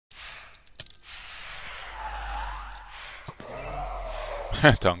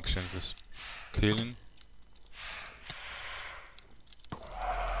Dankeschön fürs Killen.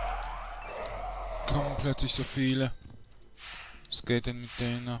 Kommen plötzlich so viele. Was geht denn mit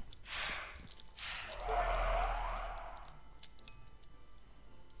denen?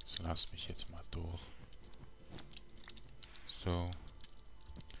 So, lasst mich jetzt mal durch. So.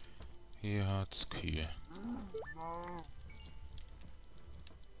 Hier hat's Kühe.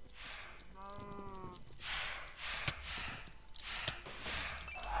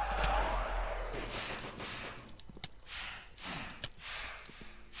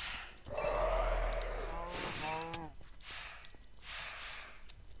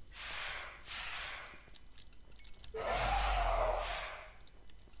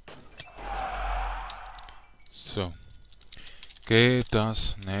 So. Geh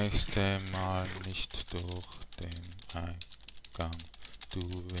das nächste Mal nicht durch den Eingang.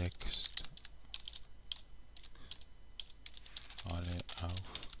 Du wächst alle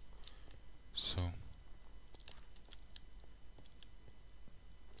auf. So.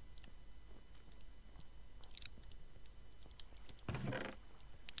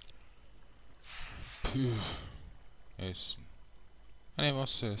 Puh. Essen. Eine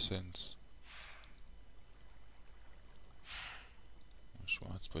Wasseressenz.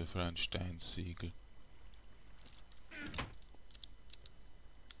 Schwarzball für ein Steinsiegel.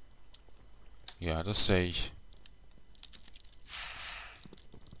 Ja, das sehe ich.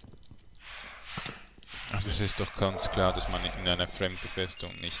 Aber es ist doch ganz klar, dass man in eine fremde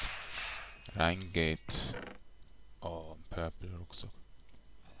Festung nicht reingeht. Oh, ein Purple Rucksack.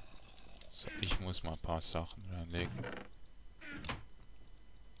 So, ich muss mal ein paar Sachen reinlegen.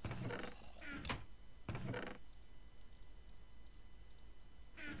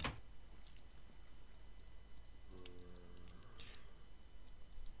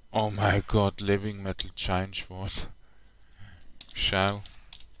 Oh mein Gott, Living Metal Giant Schwert. Schau.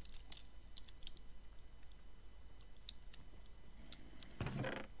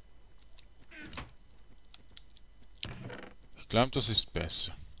 Ich glaube, das ist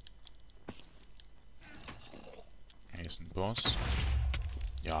besser. Hier ist ein Boss.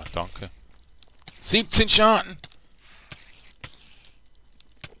 Ja, danke. 17 Schaden!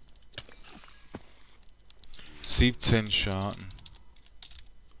 17 Schaden.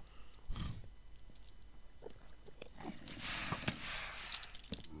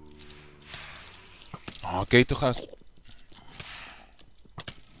 Oh, geht doch aus.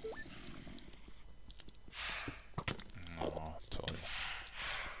 Oh, toll.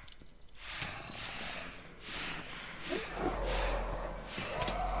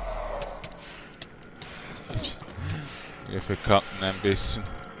 Wir verkacken ein bisschen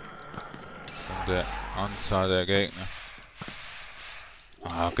von der Anzahl der Gegner.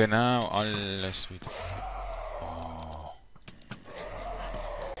 Ah, genau, alles wieder. Oh.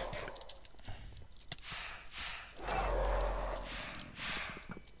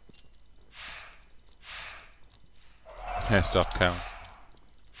 Er sagt kaum.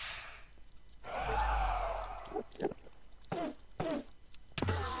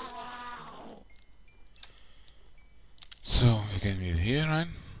 So, wir gehen wieder hier rein.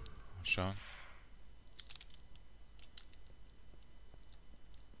 Mal schauen.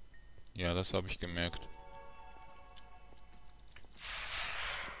 Ja, das habe ich gemerkt.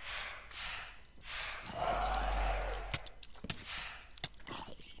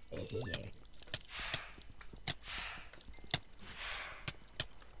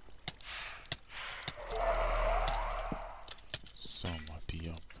 So, mal die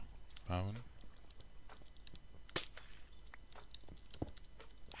abbauen.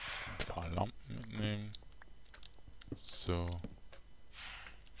 Ein paar Lampen mitnehmen. So.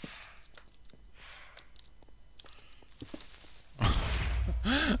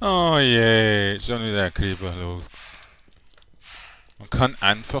 Oh je, schon wieder der Creeper los. Man kann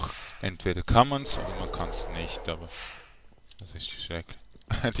einfach, entweder kann man es, oder man kann es nicht, aber das ist schrecklich.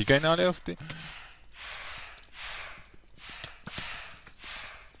 Die gehen alle auf die.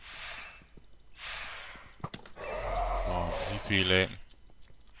 Oh, wie viele.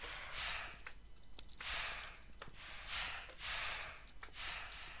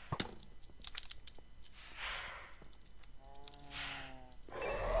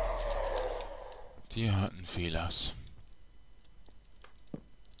 Die hatten viel aus.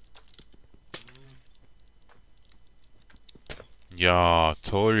 Ja,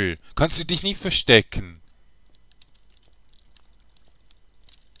 toll. Kannst du dich nicht verstecken?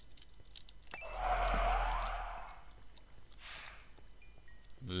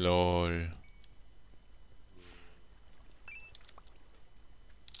 Lol.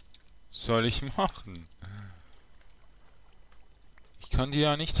 Soll ich machen? Ich kann dir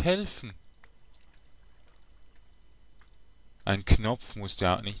ja nicht helfen. Ein Knopf musst du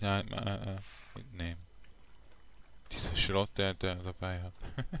ja nicht mitnehmen. Dieser Schrott, der dabei hat.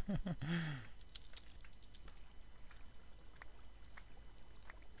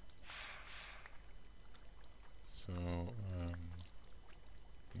 So,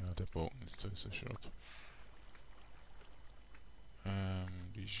 ja, der Bogen ist sowieso Schrott.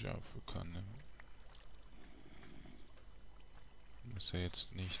 Die Schaufelkanne muss er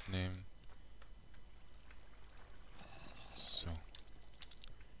jetzt nicht nehmen. So.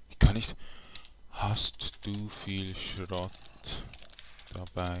 Ich kann nicht... Hast du viel Schrott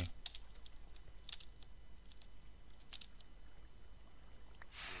dabei?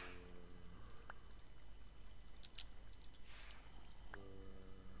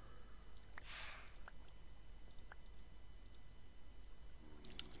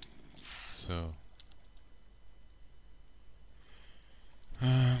 So.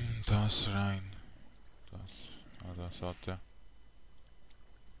 Das rein. Das. Ah, das hat er.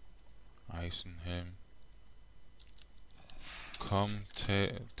 Eisenhelm. Komm,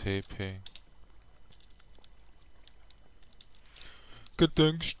 TP.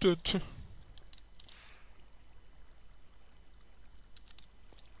 Gedenkstätte.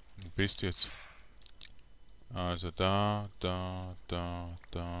 Du bist jetzt. Also da. Da.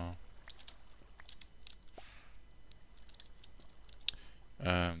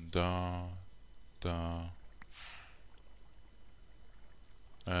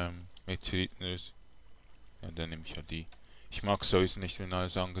 Meteoritenrüse. Ja, dann nehme ich ja die. Ich mag sowieso nicht, wenn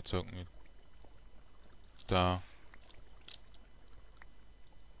alles angezogen wird. Da.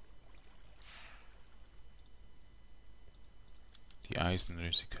 Die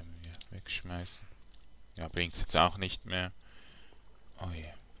Eisenrüse können wir wegschmeißen. Ja, bringt's jetzt auch nicht mehr. Oh je.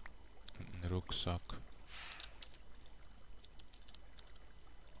 Yeah. Und ein Rucksack.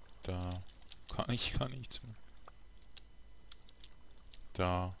 Da. Ich kann nichts mehr.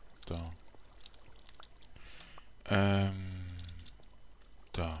 Da. Da.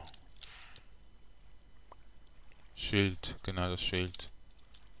 Schild, genau das Schild.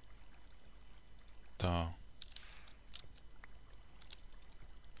 Da.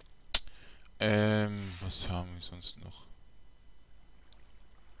 Was haben wir sonst noch?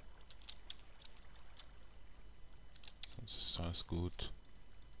 Sonst ist alles gut.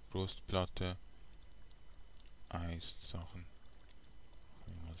 Brustplatte. Eissachen.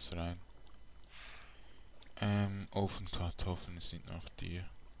 Nehmen wir das rein. Ofenkartoffeln sind noch die.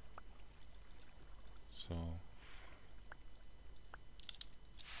 So.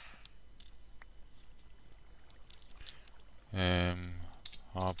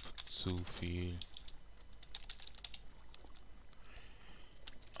 Hab zu viel.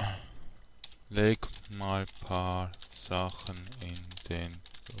 Leg mal paar Sachen in den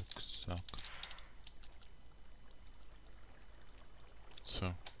Rucksack.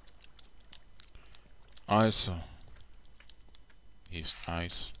 So. Also. Hier ist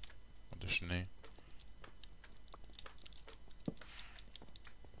Eis. Oder Schnee.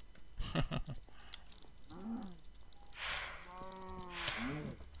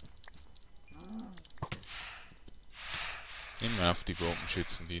 Immer auf die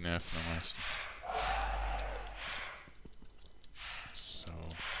Bogenschützen, die nerven am meisten. So.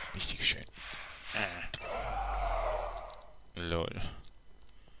 Richtig schön. Lol.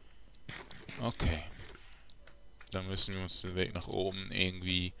 Okay. Dann müssen wir uns den Weg nach oben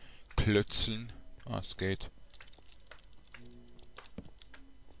irgendwie klötzeln. Ah, es geht.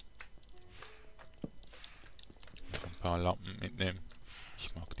 Noch ein paar Lampen mitnehmen.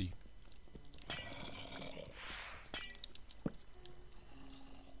 Ich mag die.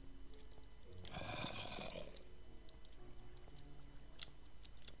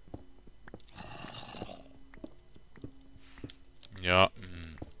 Ja.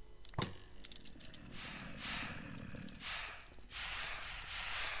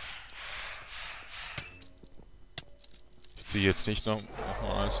 Ich ziehe jetzt nicht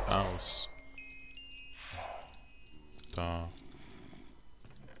nochmals aus. Da.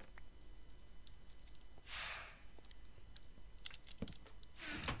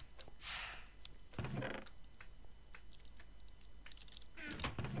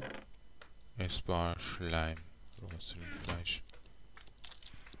 Essbar Schleim. Rohes Rindfleisch.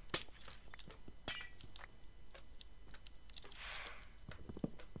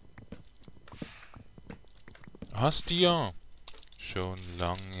 Hast du ja schon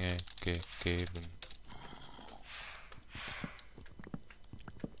lange gegeben.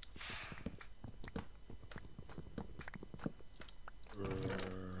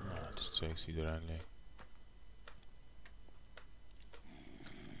 Das Zeug wieder reinlegen.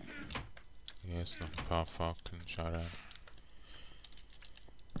 Hier ist noch ein paar Fackeln, schau rein.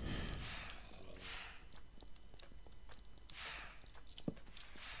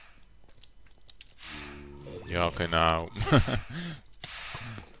 Ja, genau.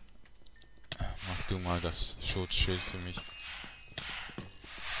 Mach du mal das Schutzschild für mich.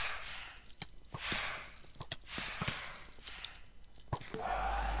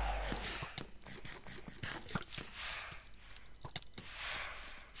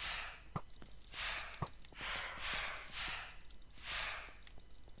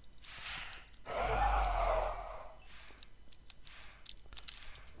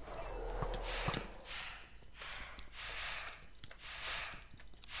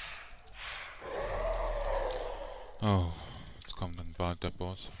 Oh, jetzt kommt dann bald der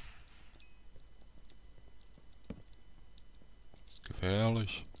Boss. Ist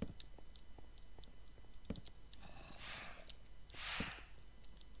gefährlich.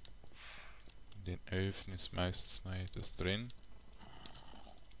 In den Öfen ist meistens noch etwas drin.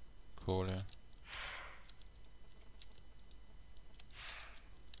 Kohle.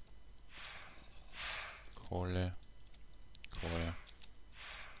 Kohle. Kohle.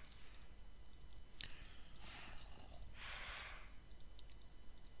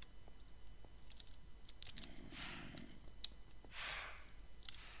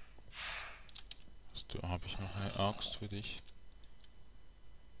 Habe ich noch eine Axt für dich?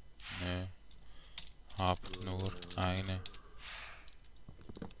 Ne. Hab nur eine.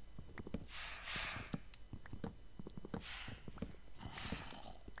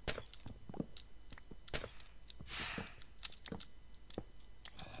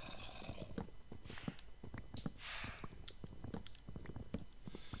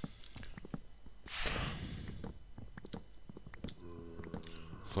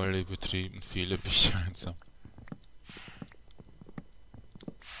 Voll übertrieben viele Bescheidsam.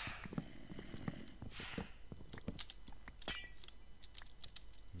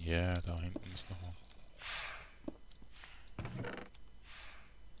 Ja, yeah, da hinten ist noch ein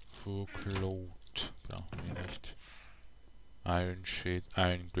Fuglot. Brauchen wir nicht. Iron Shit,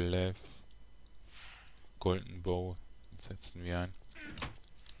 Iron Glaive, Golden Bow. Jetzt setzen wir ein.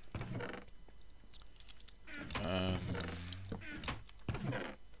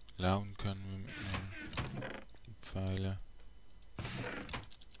 Launen können wir mitnehmen. Die Pfeile.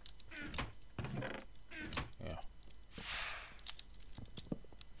 Ja.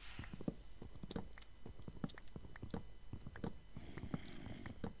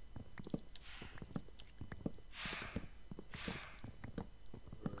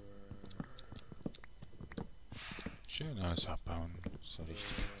 Schön alles abbauen. So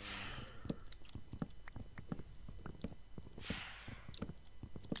richtig.